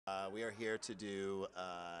we are here to do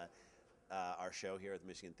our show here at the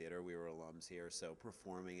Michigan Theater. We were alums here, so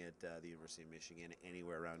performing at the University of Michigan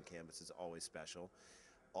anywhere around campus is always special.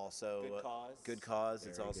 Also, Good cause. Good cause.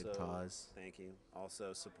 Very It's also good cause. Thank you.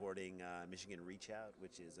 Also supporting Michigan Reach Out,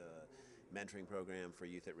 which is a mentoring program for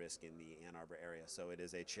youth at risk in the Ann Arbor area. So it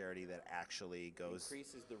is a charity that actually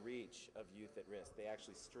increases the reach of youth at risk. They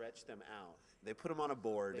actually stretch them out. They put them on a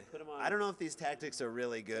board. They put them on. I don't know if these tactics are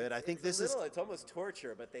really good. I think this is. It's almost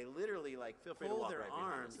torture, but they literally Feel free to pull walk their right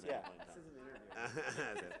behind arms. us. Yeah, this is an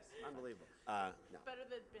interview. Unbelievable. No. Better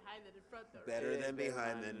than behind than in front, though. Right? Better than better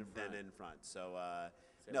behind than than in front. So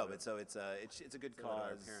no, but so it's a good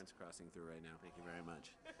Our cause. parents crossing through right now. Thank you very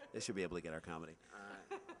much. They should be able to get our comedy.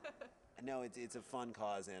 No, it's a fun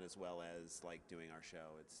cause, and as well as like doing our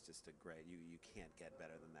show, it's just a great. You can't get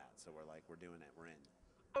better than that. So we're doing it. We're in.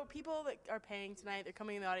 So people that are paying tonight, they're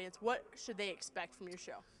coming in the audience. What should they expect from your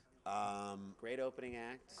show? Great opening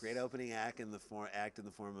act. Great opening act in the form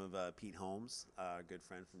of Pete Holmes, a good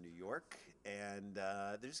friend from New York, and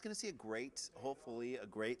they're just going to see hopefully a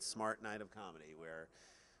great, smart night of comedy where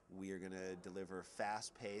we are going to deliver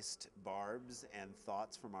fast-paced barbs and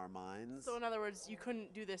thoughts from our minds. So in other words, you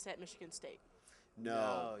couldn't do this at Michigan State.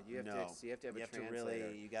 No, you have to have a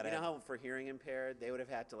translator. You gotta know how for hearing impaired they would have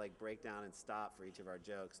had to like break down and stop for each of our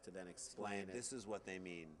jokes to then explain it. This is what they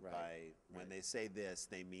mean Right. when they say this,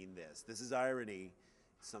 they mean this. This is irony,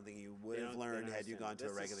 something you would have learned had you gone to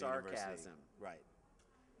a regular university. Sarcasm. Right.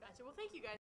 Gotcha. Well, thank you guys.